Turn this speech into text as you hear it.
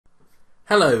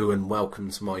Hello and welcome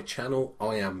to my channel.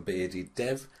 I am Bearded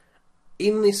Dev.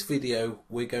 In this video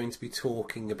we're going to be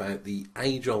talking about the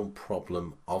age-old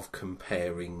problem of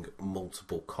comparing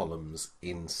multiple columns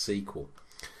in SQL.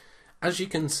 As you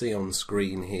can see on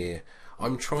screen here,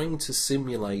 I'm trying to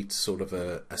simulate sort of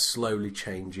a slowly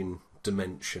changing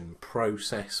dimension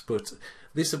process, but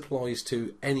this applies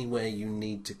to anywhere you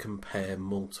need to compare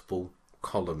multiple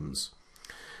columns.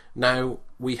 Now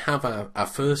we have our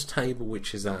first table,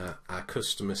 which is our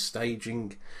customer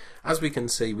staging. As we can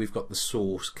see, we've got the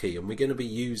source key and we're going to be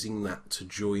using that to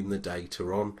join the data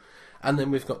on, and then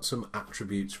we've got some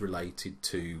attributes related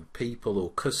to people or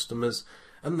customers,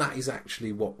 and that is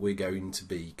actually what we're going to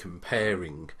be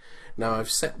comparing. Now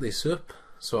I've set this up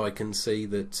so I can see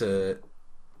that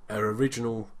our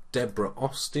original Deborah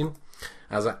Austin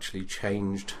has actually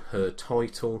changed her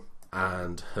title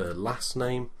and her last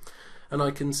name. And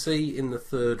I can see in the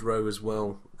third row as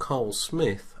well, Carl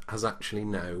Smith has actually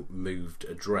now moved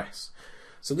address.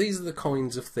 So these are the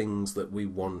kinds of things that we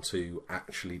want to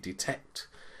actually detect.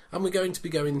 And we're going to be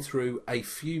going through a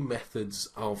few methods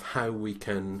of how we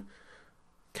can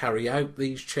carry out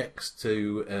these checks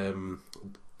to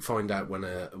find out when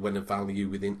a value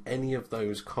within any of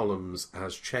those columns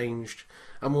has changed.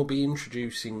 And we'll be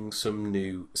introducing some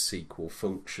new SQL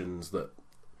functions that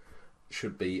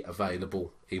should be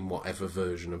available in whatever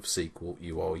version of SQL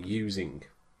you are using.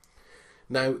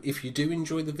 Now, if you do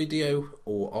enjoy the video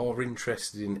or are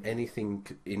interested in anything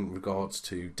in regards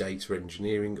to data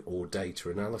engineering or data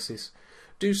analysis,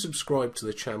 do subscribe to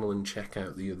the channel and check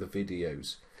out the other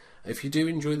videos. If you do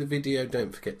enjoy the video,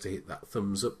 don't forget to hit that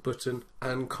thumbs up button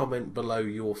and comment below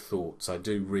your thoughts. I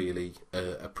do really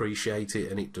appreciate it,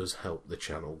 and it does help the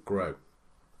channel grow.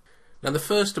 Now the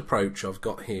first approach I've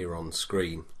got here on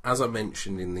screen, as I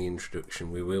mentioned in the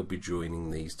introduction, we will be joining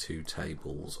these two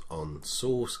tables on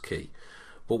SourceKey.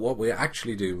 But what we're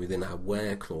actually doing within our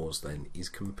where clause then is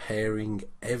comparing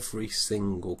every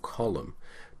single column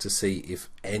to see if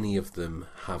any of them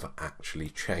have actually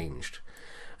changed.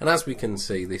 And as we can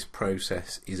see, this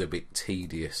process is a bit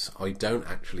tedious. I don't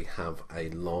actually have a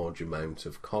large amount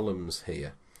of columns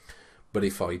here. But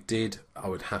if I did, I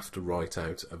would have to write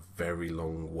out a very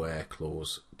long where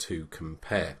clause to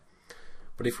compare.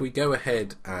 But if we go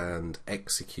ahead and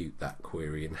execute that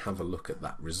query and have a look at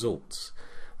that results,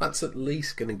 that's at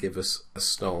least going to give us a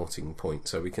starting point.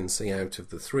 So we can see out of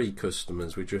the three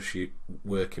customers, we're just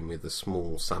working with a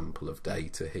small sample of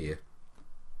data here.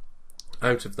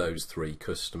 Out of those three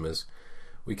customers,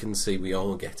 we can see we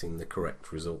are getting the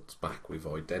correct results back. We've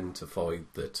identified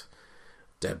that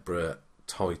Deborah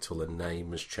title and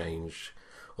name has changed,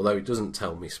 although it doesn't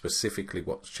tell me specifically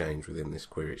what's changed within this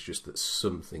query. It's just that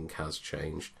something has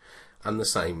changed, and the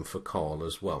same for Carl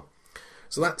as well.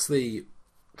 So that's the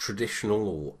traditional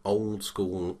or old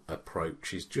school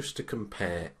approach, is just to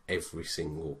compare every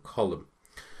single column.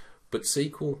 But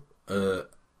SQL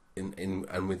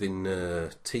and within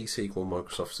T-SQL,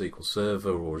 Microsoft SQL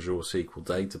Server or Azure SQL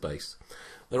Database,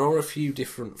 there are a few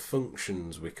different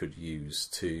functions we could use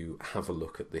to have a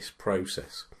look at this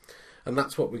process, and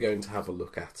that's what we're going to have a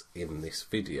look at in this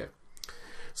video.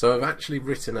 So I've actually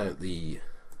written out the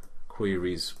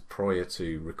queries prior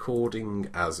to recording,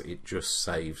 as it just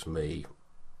saves me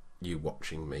you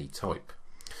watching me type.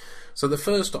 So the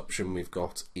first option we've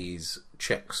got is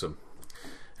Checksum,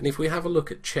 and if we have a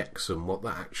look at Checksum, what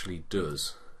that actually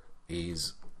does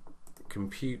is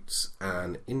computes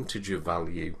an integer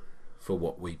value for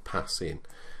what we pass in.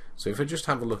 So if I just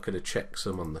have a look at a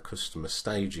checksum on the customer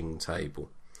staging table,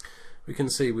 we can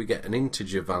see we get an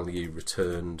integer value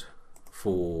returned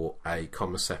for a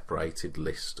comma separated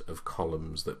list of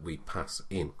columns that we pass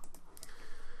in.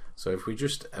 So if we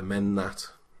just amend that,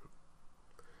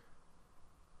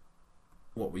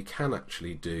 what we can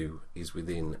actually do is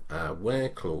within our where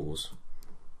clause,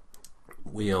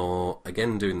 we are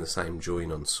again doing the same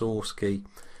join on SourceKey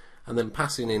and then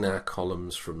passing in our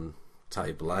columns from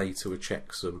table A to a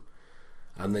checksum,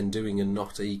 and then doing a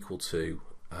not equal to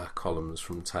our columns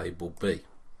from table B.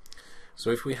 So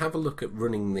if we have a look at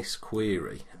running this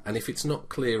query, and if it's not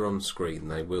clear on screen,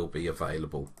 they will be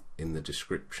available in the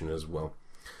description as well.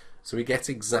 So we get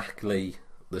exactly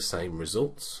the same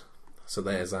results. So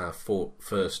there's our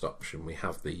first option. We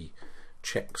have the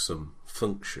checksum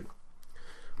function.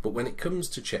 But when it comes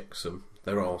to checksum,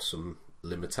 there are some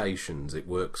limitations. It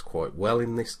works quite well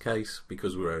in this case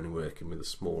because we're only working with a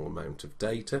small amount of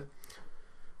data.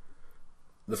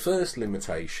 The first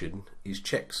limitation is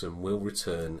checksum will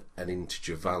return an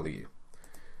integer value,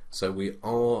 so we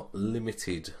are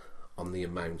limited on the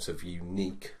amount of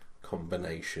unique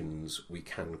combinations we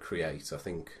can create. I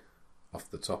think off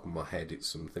the top of my head it's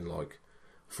something like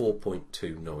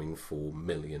 4.294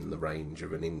 million, the range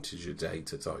of an integer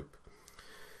data type.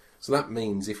 So that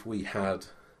means if we had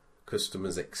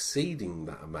customers exceeding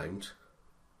that amount,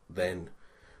 then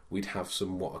we'd have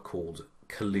some what are called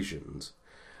collisions,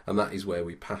 and that is where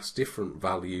we pass different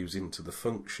values into the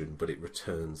function but it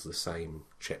returns the same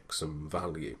checksum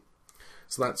value.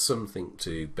 So that's something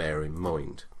to bear in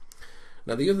mind.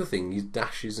 Now the other thing is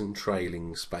dashes and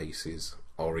trailing spaces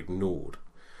are ignored.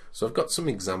 So I've got some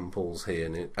examples here,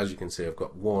 and as you can see I've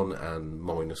got 1 and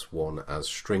 -1 as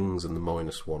strings, and the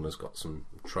 -1 has got some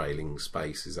trailing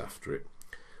spaces after it.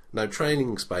 Now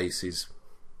trailing spaces,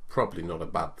 probably not a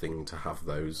bad thing to have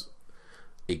those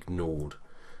ignored.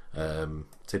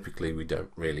 Typically we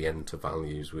don't really enter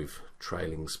values with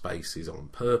trailing spaces on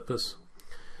purpose.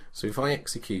 So if I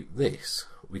execute this,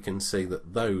 we can see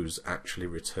that those actually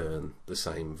return the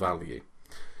same value.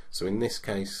 So in this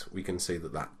case we can see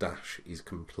that that dash is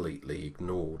completely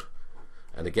ignored,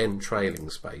 and again trailing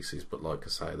spaces, but like I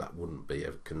say, that wouldn't be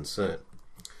a concern.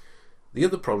 The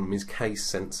other problem is case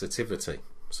sensitivity.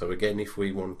 So again, if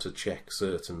we want to check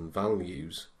certain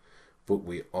values but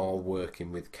we are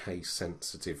working with case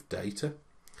sensitive data,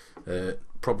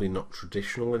 probably not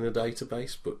traditional in a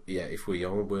database, but yeah, if we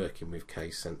are working with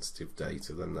case sensitive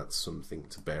data, then that's something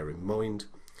to bear in mind.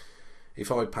 If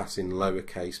I pass in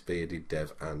lowercase bearded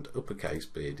dev and uppercase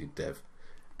bearded dev,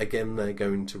 again they're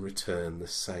going to return the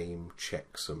same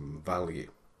checksum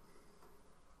value.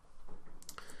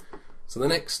 So the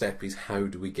next step is, how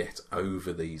do we get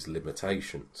over these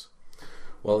limitations?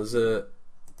 Well, there's a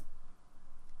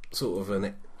sort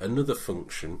of another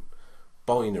function,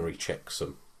 binary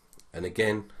checksum, and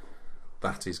again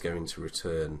that is going to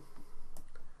return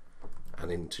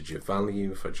an integer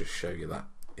value. If I just show you that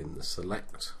in the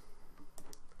select,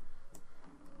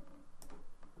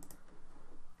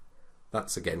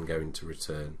 that's again going to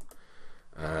return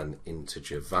an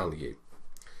integer value.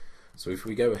 So if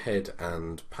we go ahead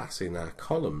and pass in our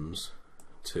columns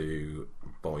to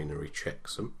binary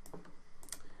checksum,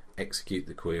 execute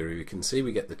the query, we can see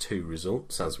we get the 2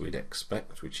 results as we'd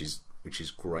expect, which is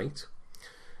great.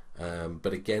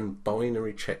 But again,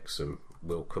 binary checksum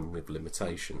will come with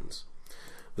limitations.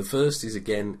 The first is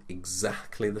again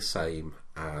exactly the same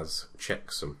as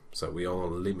checksum, so we are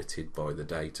limited by the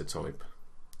data type.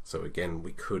 So again,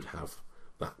 we could have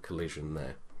that collision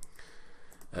there.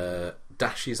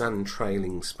 Dashes and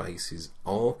trailing spaces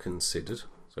are considered,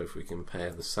 so if we compare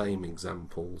the same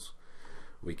examples,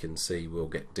 we can see we'll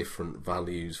get different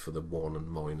values for the 1 and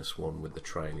 -1 with the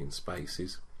trailing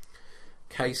spaces.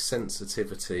 Case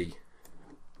sensitivity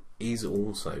is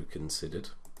also considered,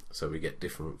 so we get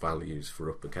different values for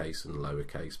uppercase and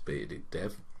lowercase bearded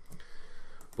dev.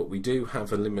 But we do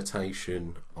have a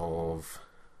limitation of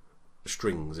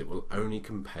strings. It will only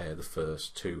compare the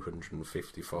first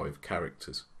 255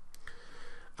 characters.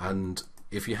 And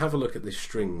if you have a look at this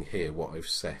string here, what I've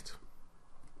set,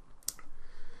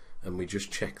 and we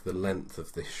just check the length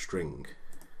of this string,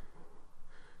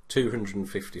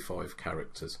 255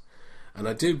 characters, and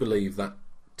I do believe that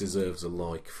deserves a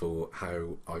like for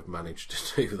how I've managed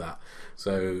to do that.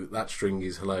 So that string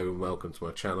is hello and welcome to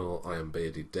my channel, I am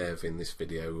Bearded Dev. In this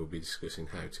video we'll be discussing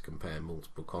how to compare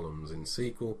multiple columns in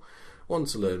SQL. Want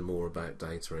to learn more about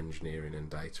data engineering and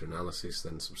data analysis,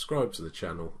 then subscribe to the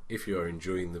channel. If you are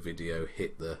enjoying the video,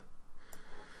 hit the...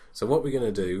 So what we're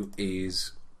going to do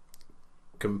is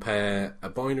compare a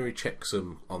binary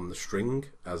checksum on the string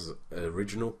as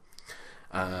original,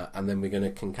 and then we're going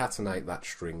to concatenate that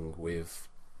string with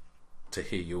to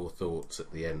hear your thoughts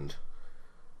at the end,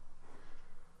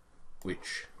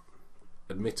 which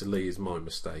admittedly is my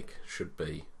mistake. Should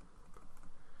be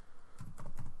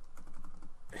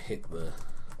hit the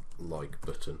like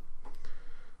button.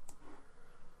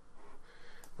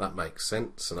 That makes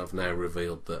sense, and I've now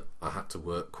revealed that I had to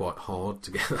work quite hard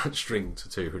to get that string to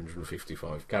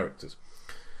 255 characters.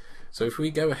 So if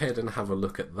we go ahead and have a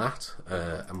look at that,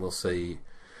 and we'll see,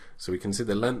 so we can see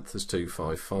the length is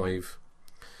 255.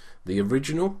 The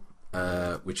original,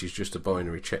 which is just a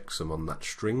binary checksum on that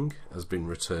string, has been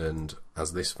returned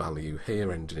as this value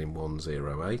here, ending in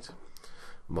 108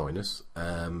 minus,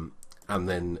 and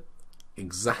then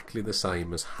exactly the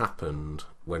same has happened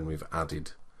when we've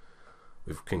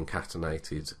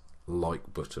concatenated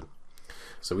like button.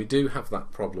 So we do have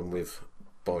that problem with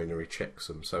binary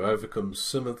checksum. So overcomes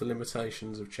some of the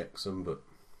limitations of checksum, but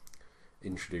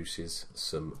introduces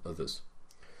some others.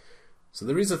 So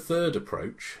there is a third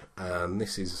approach, and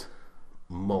this is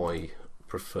my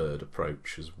preferred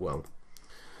approach as well.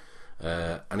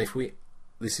 And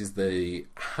this is the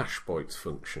HASHBYTES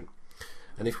function.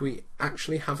 And if we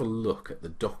actually have a look at the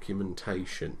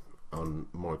documentation on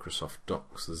Microsoft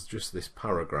Docs, there's just this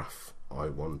paragraph I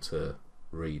want to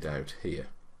read out here.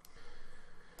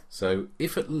 So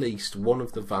if at least one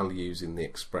of the values in the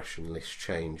expression list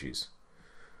changes,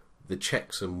 the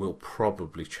checksum will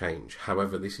probably change.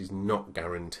 However, this is not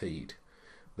guaranteed.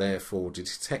 Therefore, to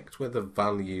detect whether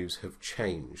values have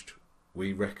changed,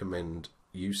 we recommend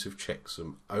use of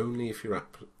checksum only if your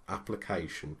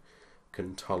application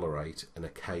can tolerate an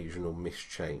occasional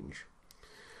mischange.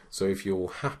 So if you're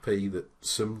happy that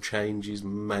some changes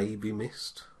may be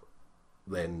missed,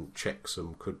 then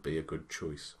checksum could be a good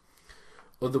choice.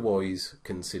 Otherwise,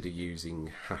 consider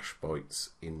using HASHBYTES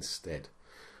instead.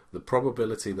 The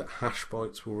probability that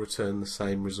HASHBYTES will return the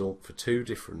same result for two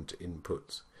different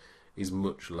inputs is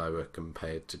much lower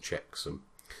compared to checksum.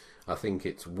 I think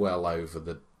it's well over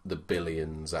the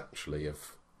billions actually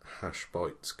of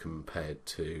HASHBYTES compared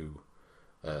to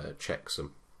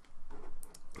checksum.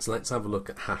 So let's have a look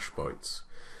at HASHBYTES.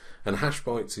 And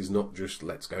HASHBYTES is not just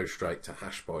let's go straight to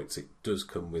HASHBYTES, it does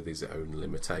come with its own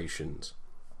limitations.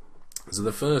 So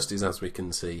the first is, as we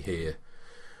can see here,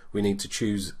 we need to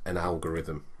choose an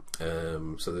algorithm.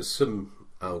 So there's some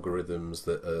algorithms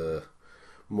that are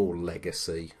more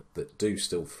legacy that do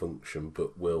still function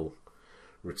but will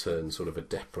return sort of a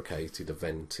deprecated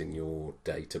event in your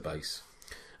database.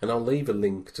 And I'll leave a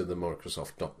link to the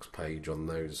Microsoft Docs page on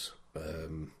those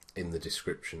in the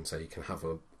description, so you can have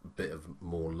a bit of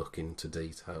more look into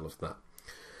detail of that.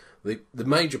 The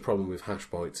major problem with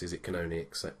HASHBYTES is it can only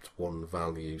accept one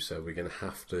value, so we're going to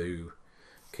have to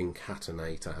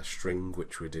concatenate our string,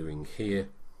 which we're doing here,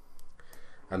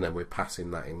 and then we're passing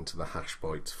that into the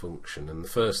HASHBYTES function. And the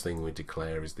first thing we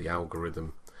declare is the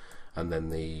algorithm, and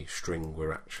then the string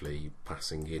we're actually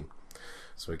passing in.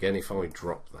 So again, if I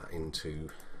drop that into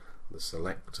the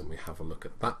select and we have a look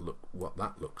at that, what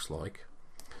that looks like,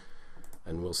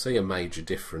 and we'll see a major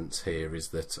difference here is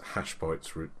that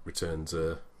HASHBYTES returns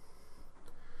a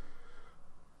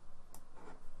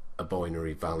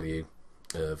binary value,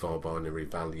 var binary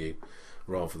value,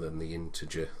 rather than the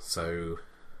integer. So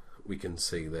we can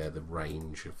see there the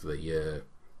range of the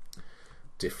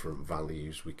different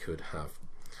values we could have.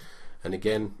 And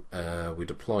again,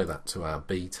 we'd apply that to our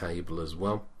B table as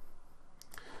well.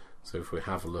 So if we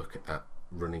have a look at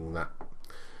running that,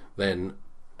 then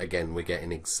again we're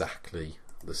getting exactly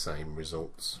the same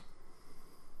results.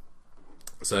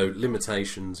 So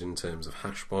limitations in terms of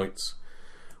HASHBYTES: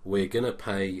 we're going to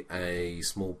pay a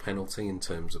small penalty in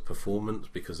terms of performance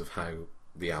because of how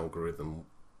the algorithm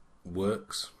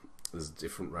works. There's a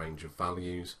different range of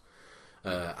values,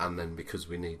 and then because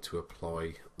we need to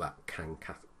apply that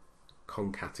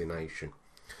concatenation.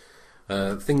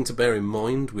 Thing to bear in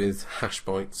mind with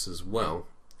HASHBYTES as well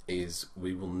is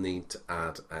we will need to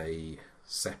add a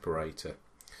separator.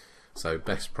 So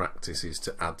best practice is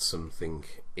to add something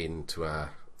into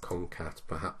our concat,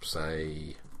 perhaps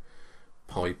a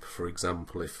pipe, for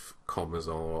example. If commas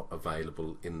are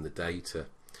available in the data,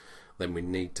 then we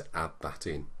need to add that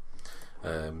in.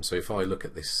 So if I look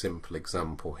at this simple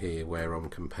example here where I'm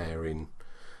comparing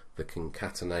the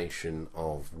concatenation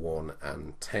of 1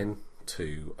 and 10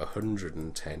 to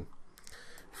 110,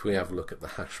 if we have a look at the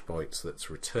HASHBYTES that's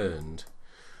returned,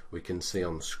 we can see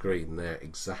on screen there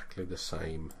exactly the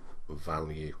same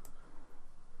value.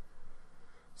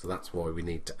 So that's why we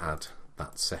need to add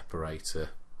that separator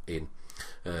in.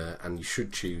 And you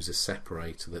should choose a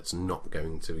separator that's not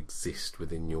going to exist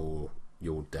within your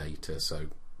data. So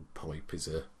pipe is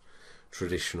a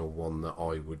traditional one that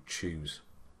I would choose.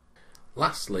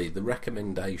 Lastly, the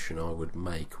recommendation I would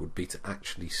make would be to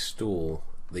actually store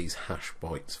these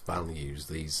HASHBYTES values,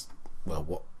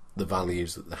 the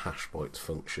values that the HASHBYTES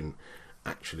function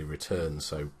actually returns.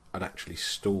 So I'd actually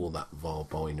store that var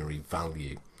binary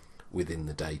value within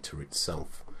the data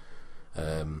itself.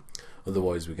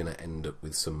 Otherwise we're going to end up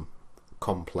with some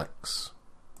complex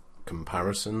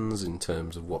comparisons in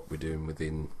terms of what we're doing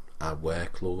within our where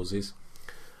clauses,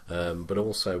 but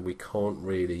also we can't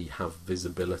really have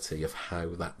visibility of how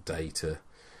that data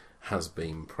has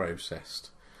been processed.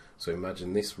 So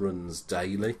imagine this runs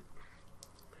daily,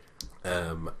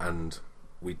 and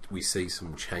we see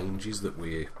some changes that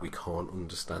we can't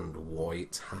understand why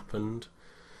it's happened.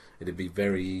 It'd be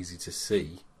very easy to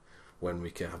see when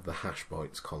we can have the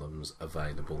HASHBYTES columns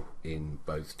available in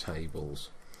both tables.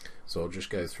 So I'll just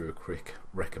go through a quick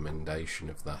recommendation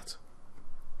of that.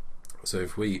 So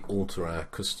if we alter our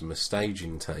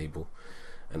CustomerStaging table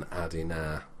and add in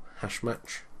our hash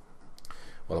match,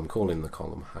 well, I'm calling the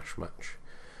column hash match,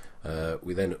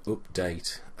 we then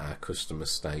update our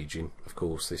CustomerStaging. Of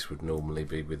course, this would normally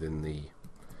be within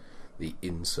the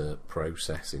insert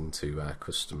process into our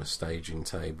CustomerStaging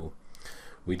table.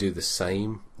 We do the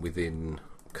same within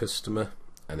customer,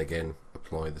 and again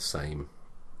apply the same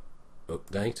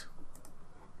update,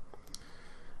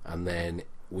 and then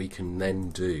we can then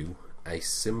do a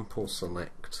simple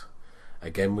select.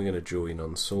 Again, we're going to join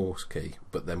on SourceKey,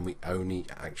 but then we only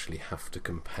actually have to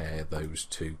compare those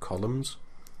two columns.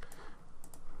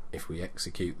 If we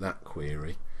execute that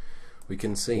query, we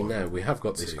can see now we have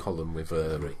got this column with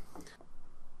a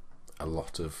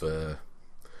lot of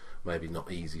maybe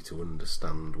not easy to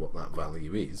understand what that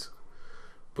value is,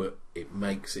 but it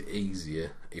makes it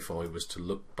easier if I was to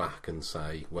look back and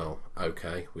say, well,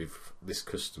 okay, this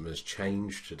customer's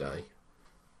changed today,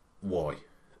 why?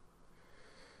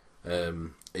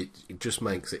 It just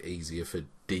makes it easier for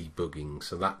debugging,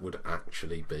 so that would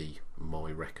actually be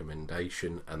my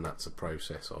recommendation, and that's a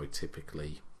process I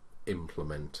typically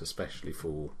implement, especially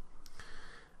for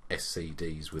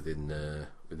SCDs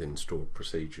within stored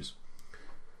procedures.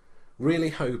 Really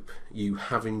hope you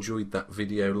have enjoyed that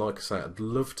video. Like I say, I'd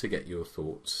love to get your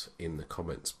thoughts in the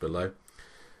comments below.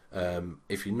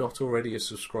 If you're not already a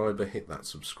subscriber, hit that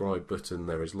subscribe button.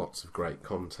 There is lots of great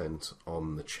content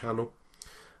on the channel.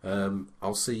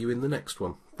 I'll see you in the next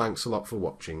one. Thanks a lot for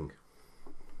watching.